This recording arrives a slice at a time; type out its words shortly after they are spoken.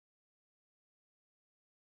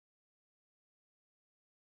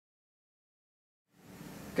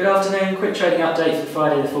Good afternoon, quick trading update for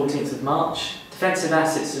Friday the 14th of March. Defensive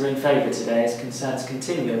assets are in favour today as concerns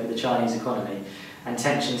continue over the Chinese economy and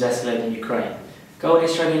tensions escalate in Ukraine. Gold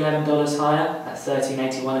is trading $11 higher at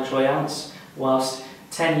 $13.81 a troy ounce, whilst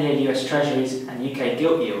 10-year US Treasuries and UK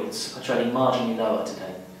gilt yields are trading marginally lower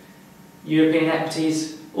today. European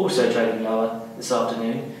equities also trading lower this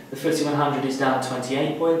afternoon. The FTSE 100 is down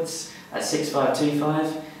 28 points at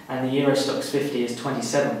 6525 and the Euro Stoxx 50 is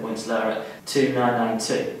 27 points lower at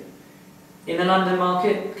 2992. In the London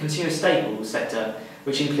market, consumer staples sector,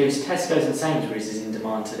 which includes Tesco's and Sainsbury's, is in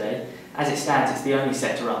demand today. As it stands, it's the only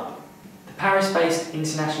sector up. The Paris-based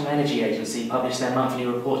International Energy Agency published their monthly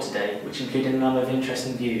report today, which included a number of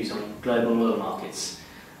interesting views on global oil markets.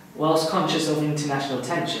 Whilst conscious of international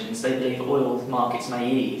tensions, they believe oil markets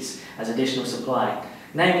may ease as additional supply,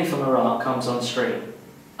 namely from Iraq, comes on stream.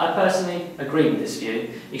 I personally agree with this view.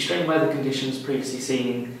 Extreme weather conditions previously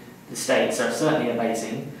seen in the States are certainly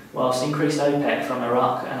abating, whilst increased OPEC from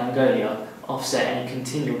Iraq and Angola offset any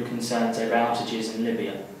continued concerns over outages in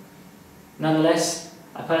Libya. Nonetheless,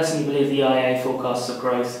 I personally believe the EIA forecasts of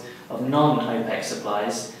growth of non-OPEC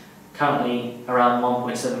supplies, currently around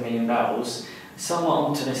 1.7 million barrels, is somewhat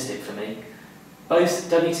optimistic for me. Both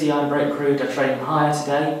WTI and Brent crude are trading higher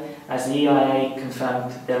today as the EIA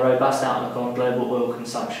confirmed their robust outlook on global oil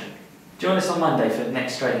consumption. Join us on Monday for the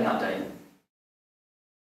next trading update.